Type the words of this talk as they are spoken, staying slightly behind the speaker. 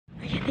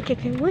Okay,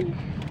 come on.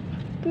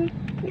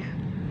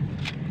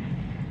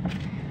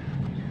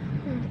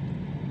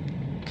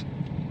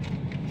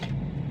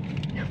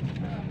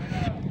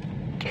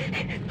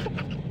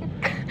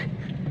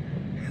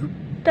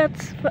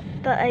 That's what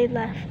I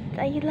laugh.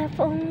 I laugh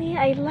only.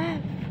 I laugh.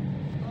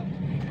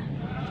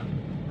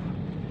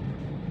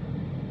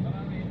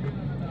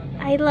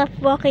 I laugh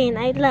walking.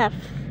 I laugh.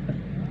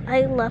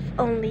 I laugh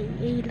only.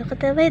 Hey, look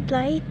at the red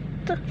light.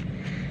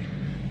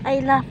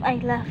 I laugh. I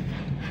laugh.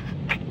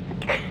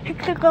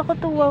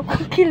 Nagkakatuwa ko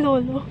kay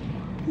Lolo.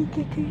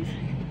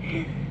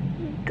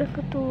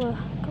 Nagkakatuwa.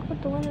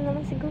 Kakatuwa na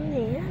naman siguro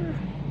yan.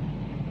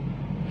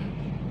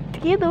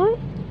 Sige doon.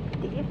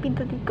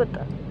 Pintutin ko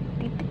to.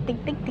 Tik tik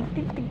tik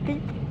tik tik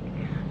tik.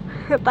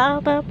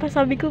 Pa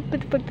sabi ko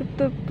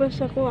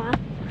pagtutupos ako ah.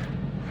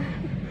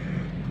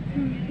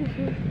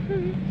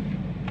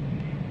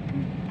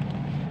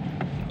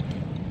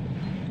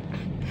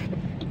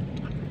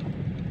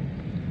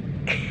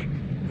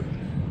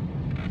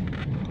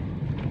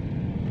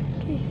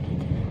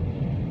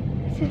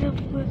 See the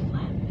foot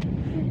left.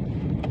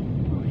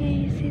 Okay,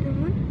 you see the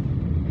moon?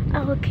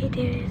 Oh, okay,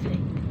 there it is. Like,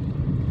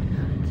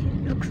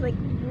 it looks like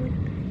moon.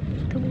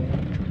 The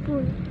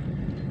moon.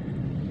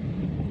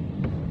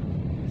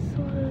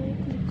 So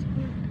it looks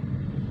moon.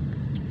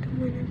 The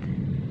moon and the...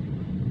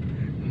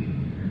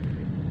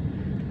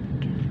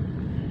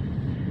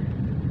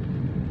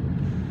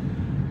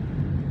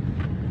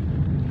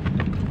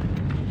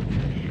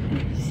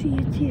 See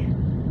it here.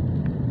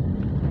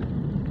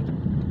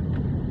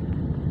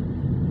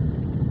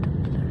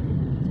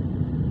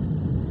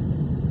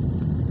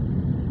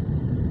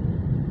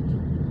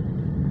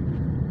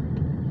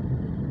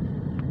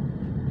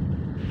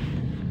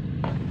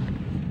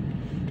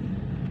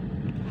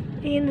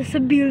 Ayan, nasa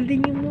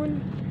building yung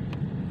moon.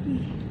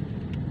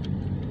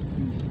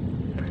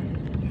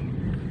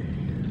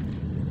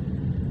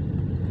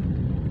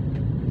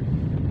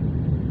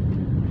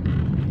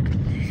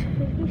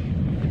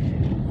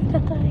 Ito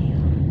tayo.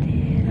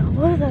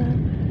 Wala.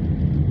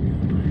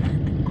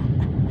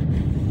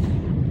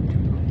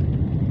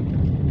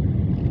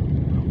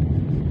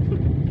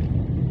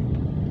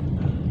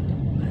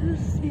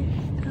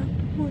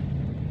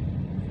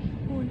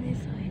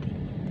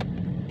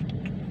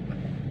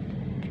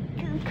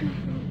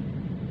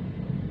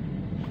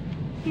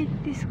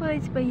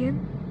 Discourage ba yan?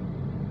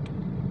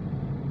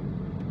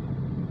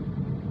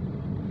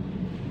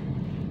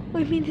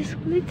 Uy, may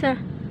discourage ah.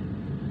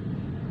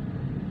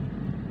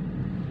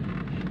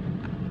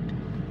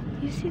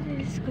 You see the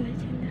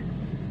discourage in that?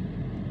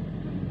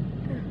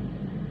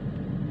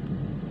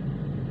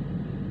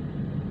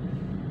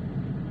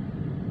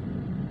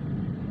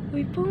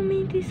 Uy, po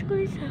may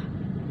discourage ah.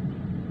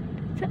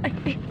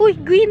 Ay, uy,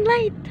 green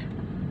light!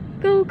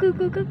 Go, go,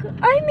 go, go, go.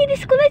 Ay, may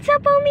discourage ah,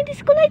 pa may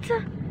discourage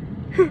ah.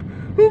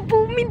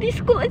 May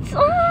disco lights!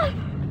 Ah!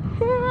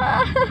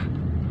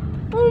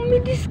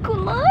 May disco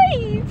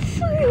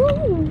lights!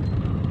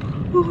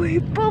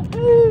 Uy,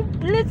 Papu!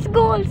 Let's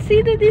go! I'll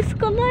see the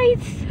disco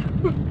lights!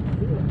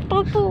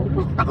 Papu!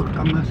 Takot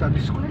ka nga sa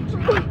disco lights.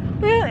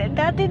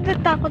 Dati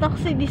natakot ako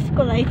sa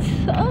disco lights.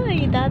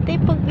 Ay,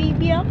 dati pag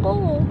baby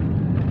ako.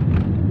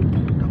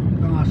 Takot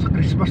ka nga sa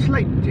Christmas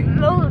lights eh.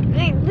 Oh,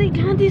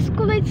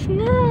 disco lights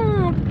nga!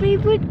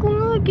 Favorite ko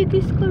nga,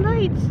 disco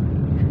lights.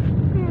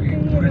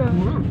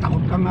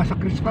 Takot ka nga sa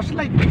Christmas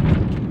light eh.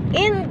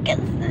 And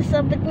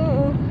sabit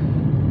mo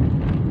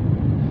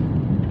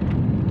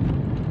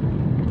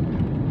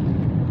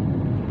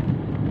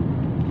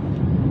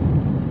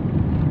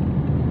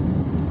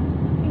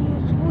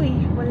uy,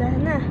 wala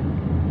na.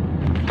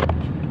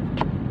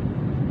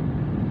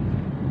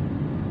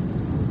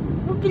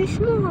 Mabilis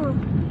mo.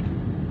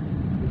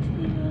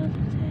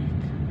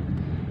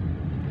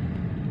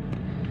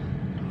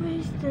 Where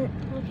is that?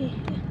 Okay.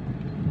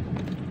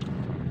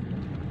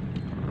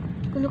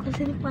 Gulo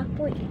kasi ni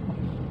Papo eh.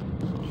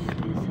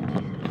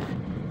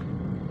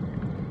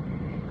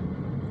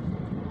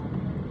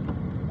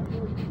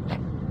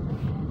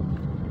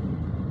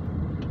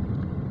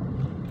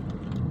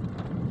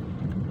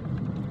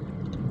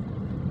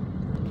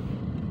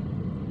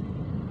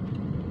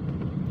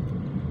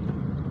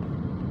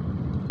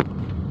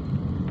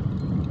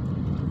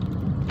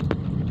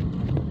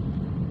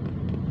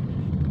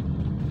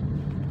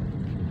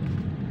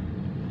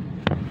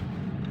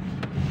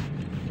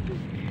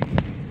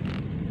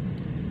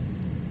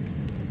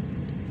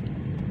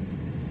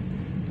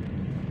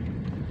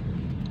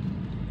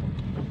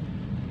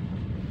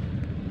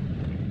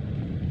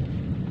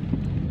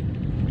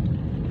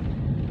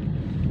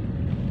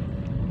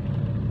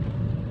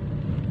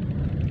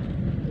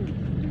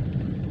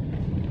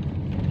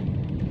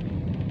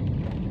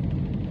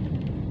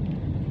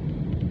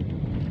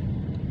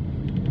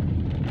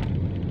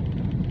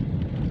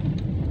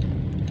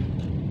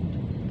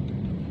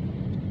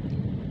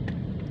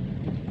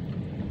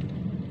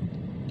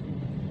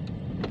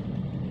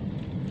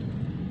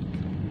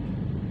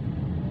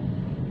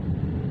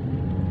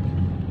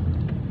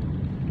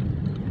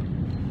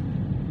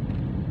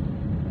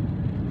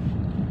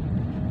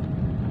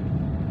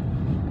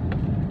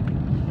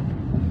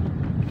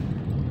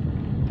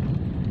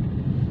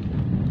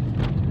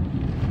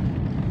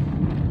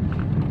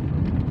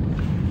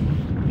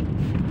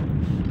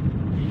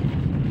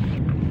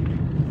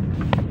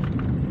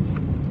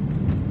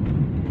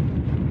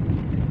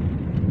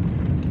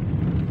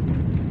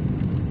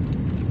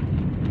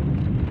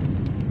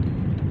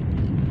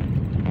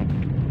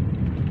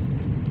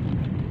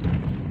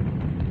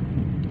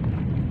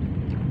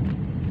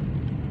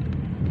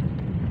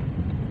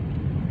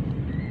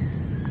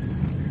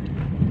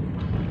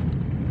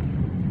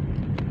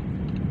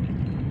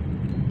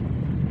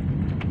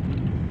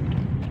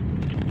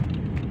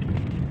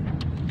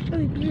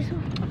 bilis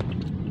oh.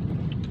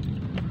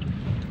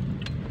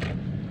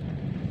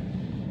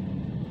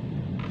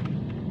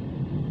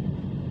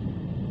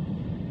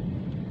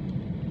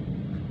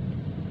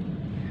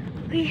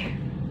 Uy,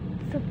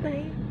 stop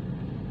tayo.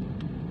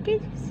 Can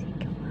you see?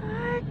 Come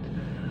on.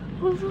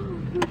 Hold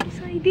on, we're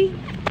deciding.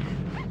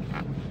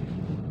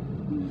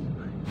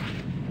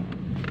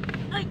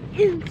 I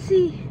can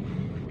see.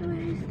 Where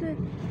is that?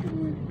 The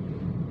moon.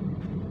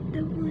 The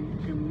moon,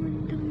 the moon,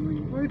 the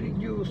moon. Why did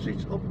you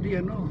switch off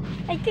the ano?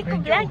 I think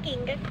I'm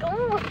vlogging.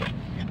 Ako.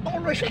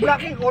 Always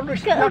vlogging,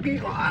 always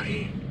vlogging.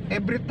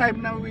 Every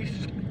time na we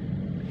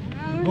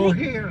go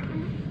here,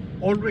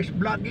 always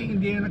vlogging.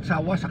 Hindi na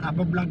nagsawa sa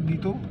kaba-vlog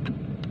dito.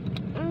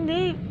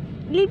 Hindi.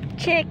 Leave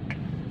check.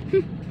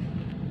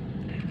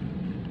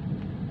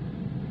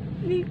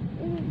 Hindi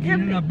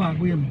na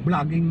bago yung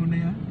vlogging mo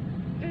na yan.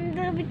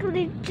 Sabi ko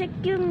leave check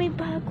yun. May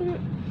bagong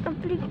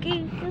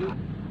application.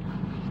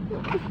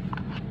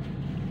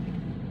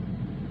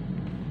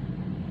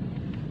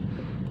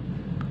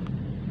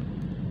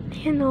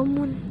 Ayan o,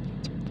 moon.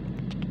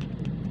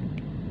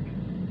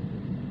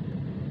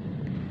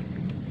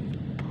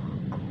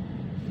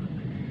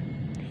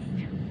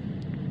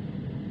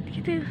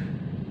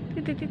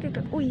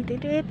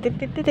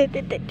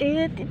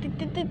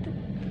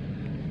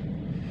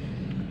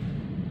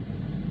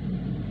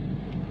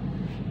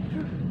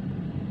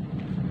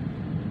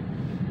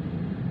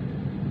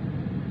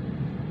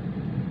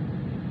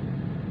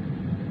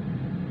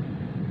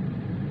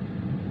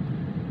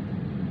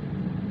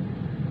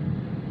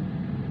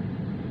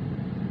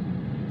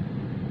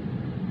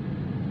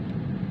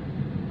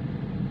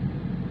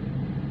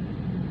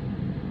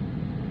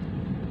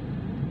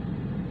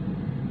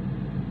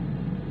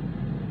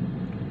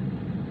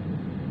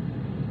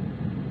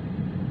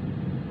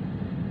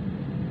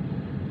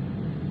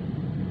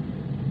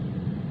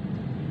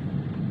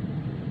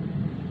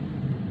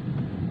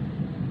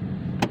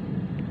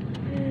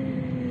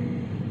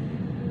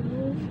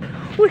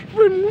 Uy,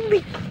 we're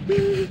moving.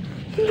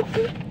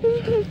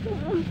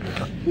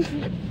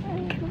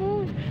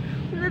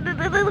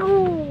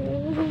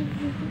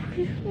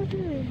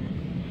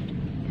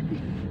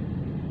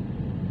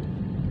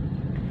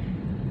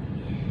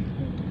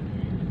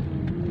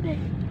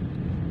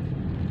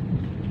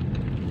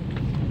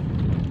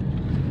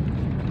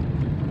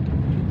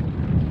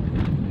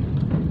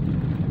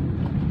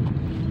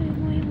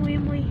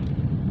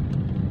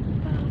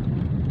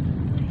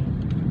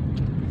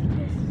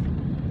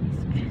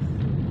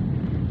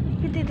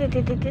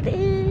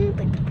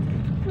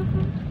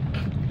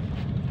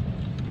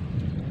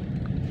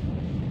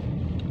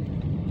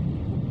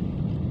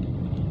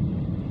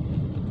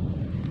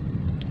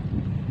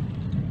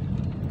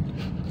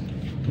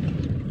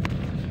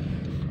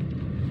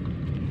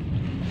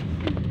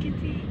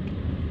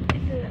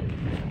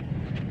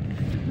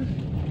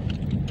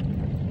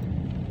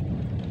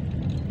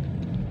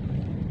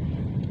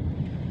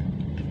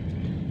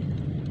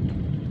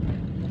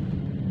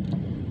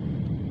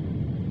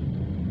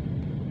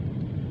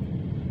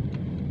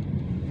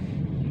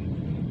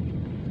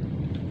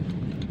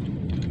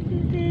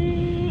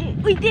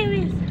 Wait, there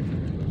is.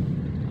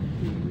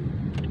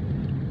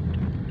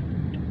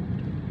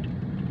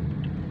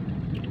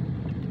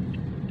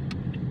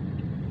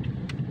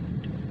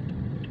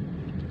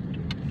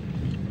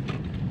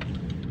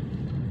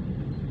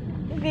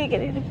 Okay,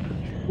 get it.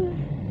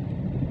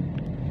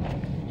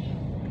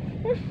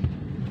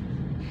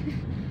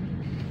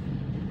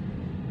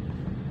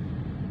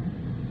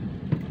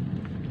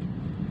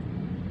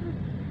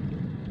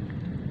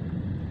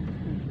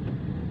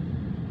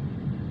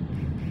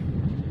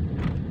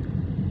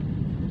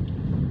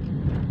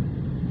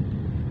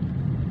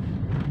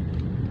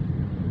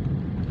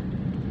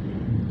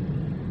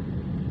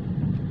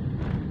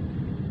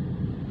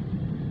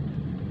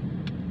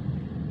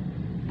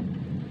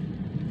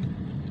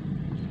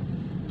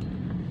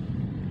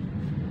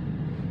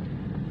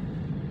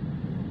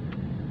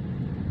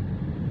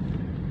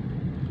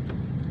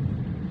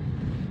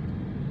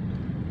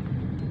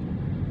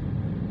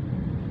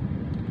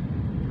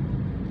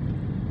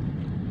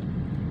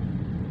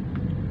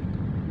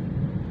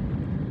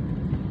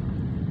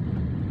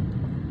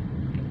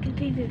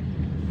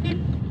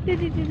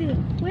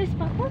 Where's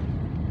Papa?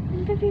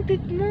 Ang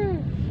bibig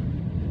mo.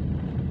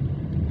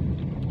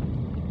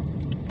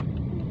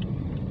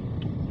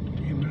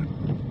 Hindi naman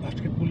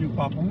basketball yung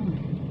papa mo.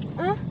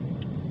 Ah?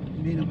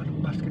 Hindi naman ang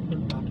basketball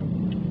yung papa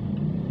mo.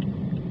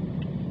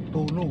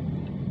 Tulog.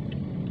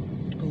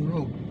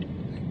 Tulog.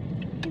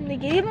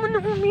 Nagiging mo na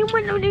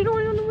humiman.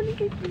 Ayaw naman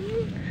ikit.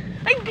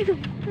 Ay, dito.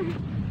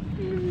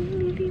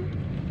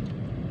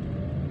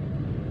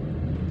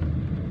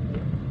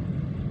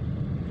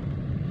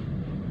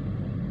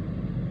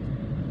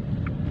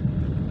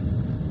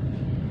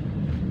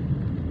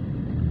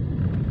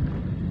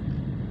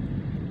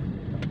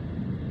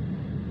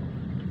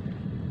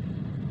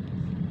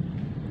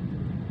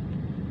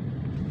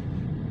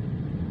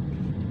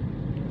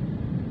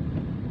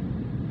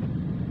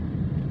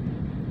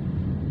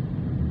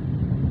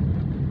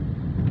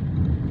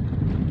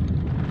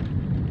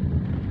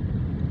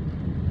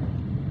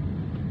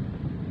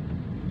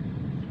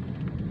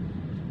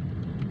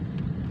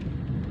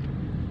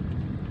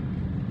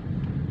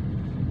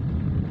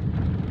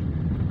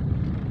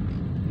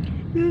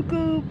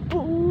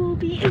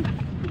 Nagkapubi.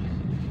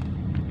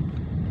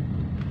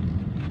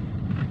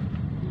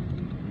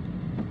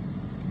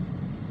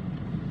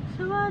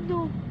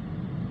 Sarado.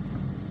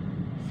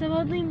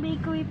 Sarado yung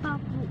bakery,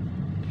 Papu.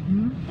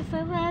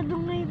 Sarado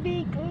nga yung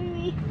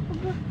bakery.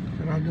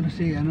 Sarado na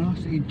si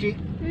Ichi.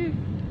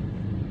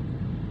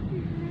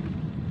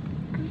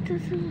 Ito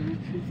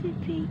sarado si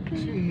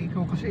bakery.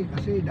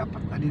 Kasi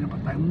dapat na pa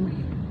tayo umuwi.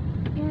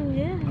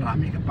 Yeah.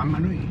 Marami ka pang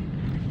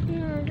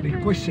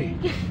request eh.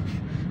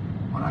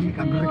 Marami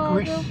kang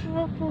request.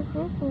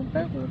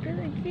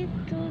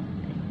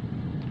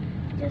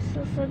 Just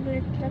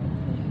sasaglit lang.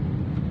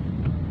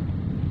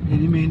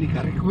 Many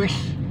ka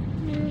request.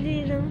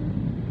 Hindi lang.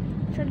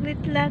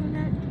 Saglit lang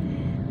na.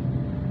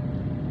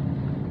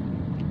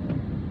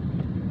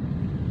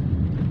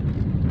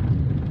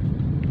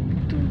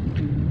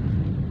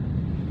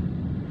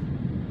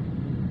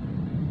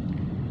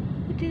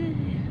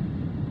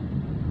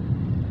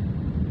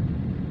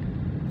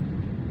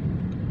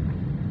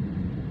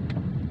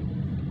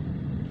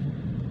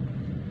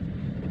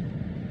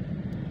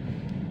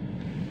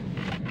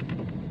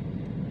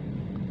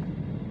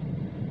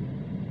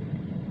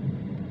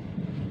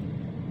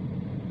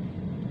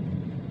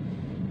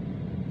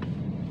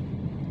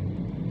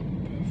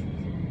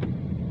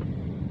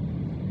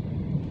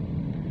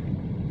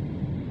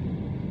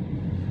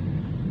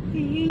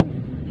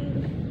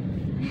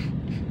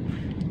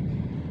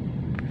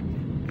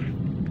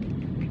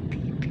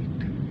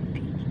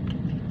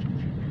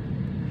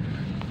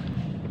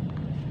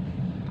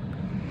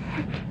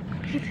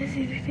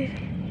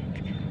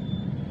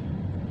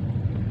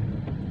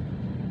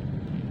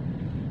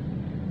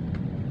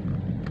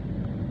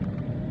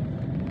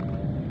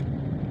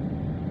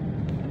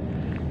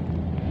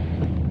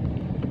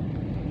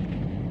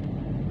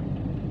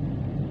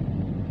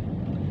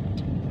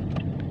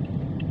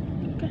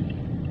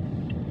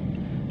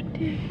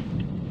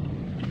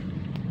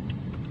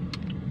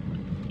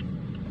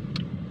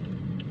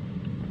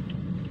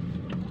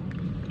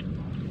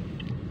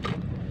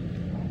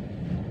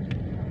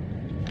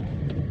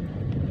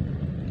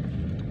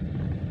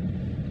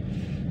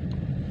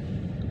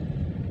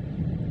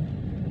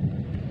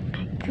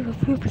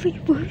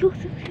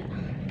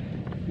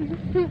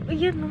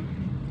 Ayan o.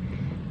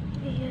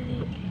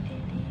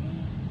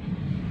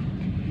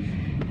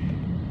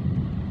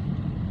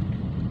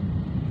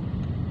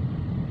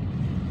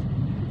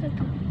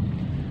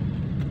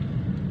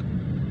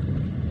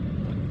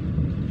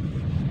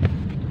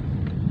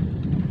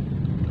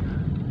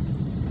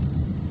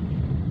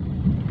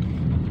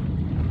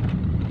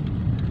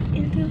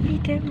 Ito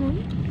Peter mo.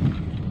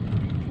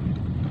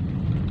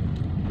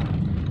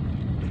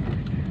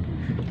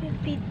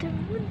 Peter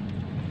mo.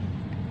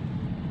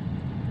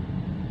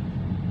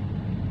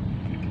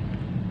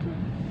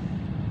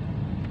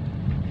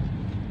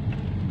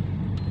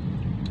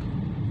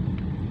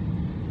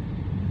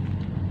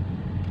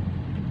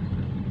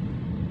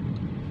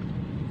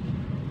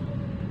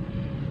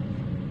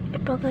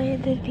 Ipagaya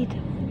din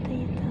Peter mo.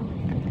 Tayo tawag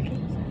ka na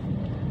kinsa.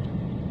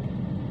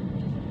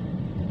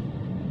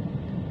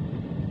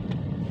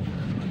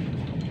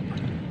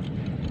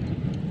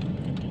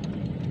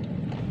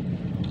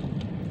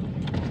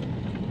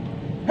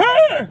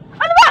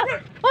 Ano ba?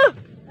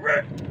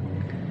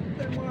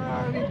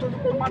 Dito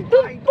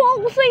tumatay. Po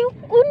ako sa'yo.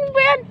 Ano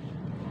ba yan?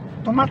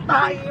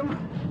 Tumatay yung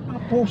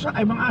mga pusa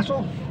ay mga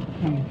aso.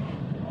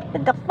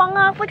 Nadak pa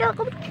nga ako.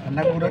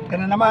 Nagulat ka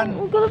na naman.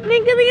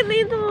 Kalapling ka rin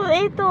ito.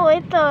 Ito.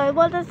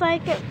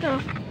 Motorcycle to.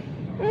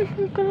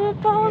 Kalap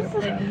pa ako sa...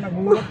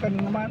 Nagulat ka na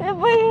naman.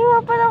 Iba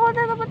pala ako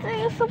na naman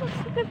sa'yo.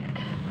 Sumasakit.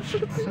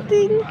 Masakit sa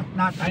ting. At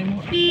natay mo.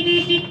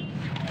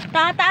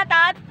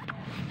 Tat.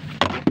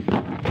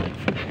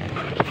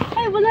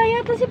 Ay, wala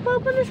yata si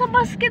Papa na sa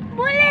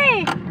basketball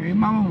eh. Eh,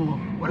 mama mo,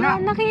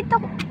 wala. Nakita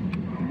ko.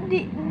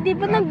 Di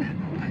ba nag...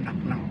 Anak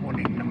ng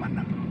kuning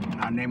naman ng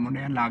nanay mo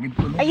na yan. Laging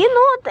tulog. Ayun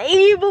o.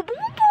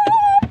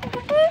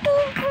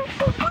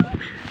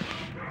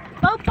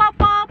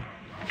 Pop.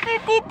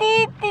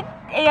 Tit.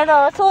 Ayan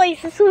o. Soy.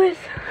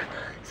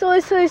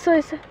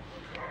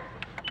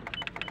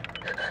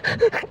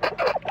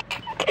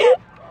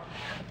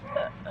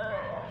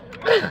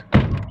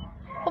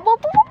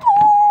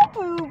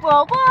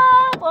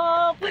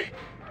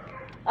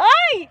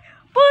 Ay!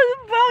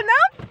 Brown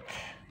out?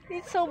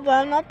 It's so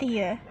brown out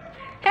here.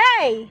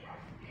 Hey!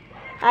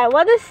 I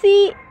wanna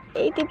see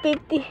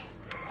 8050.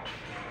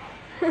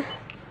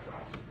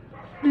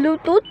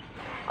 Bluetooth?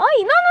 Ay!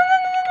 No!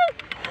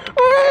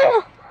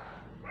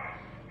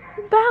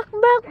 Back.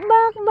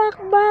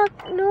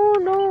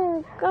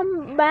 No.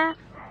 Come back.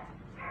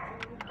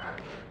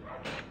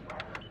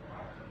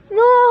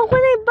 No, ako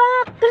na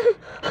back.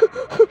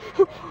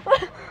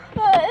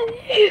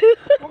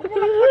 Huwag mo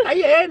lang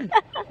patayin.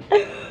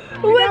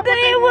 What?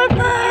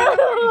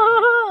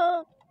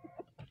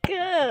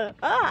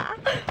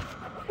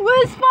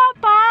 Where's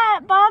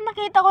Papa? Parang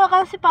nakita ko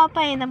kasi si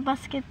Papa eh, ng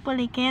basketball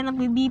eh, kaya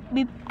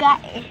nagbi-beep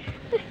ka eh.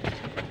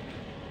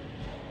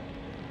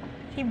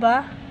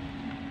 Diba?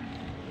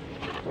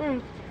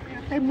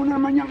 Patay mo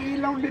naman yung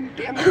ilaw din.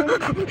 Ayan.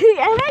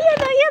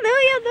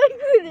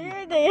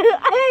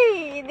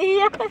 Ay, hindi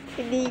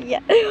yan.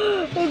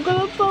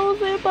 Nagkulap pa ako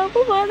sa'yo, Papa.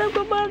 Parang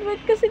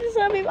babadwet kasi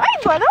nasabi mo. Ay,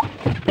 bala?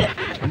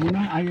 Ano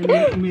na, ayaw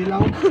na yung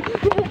umilaw.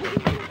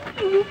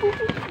 Ito.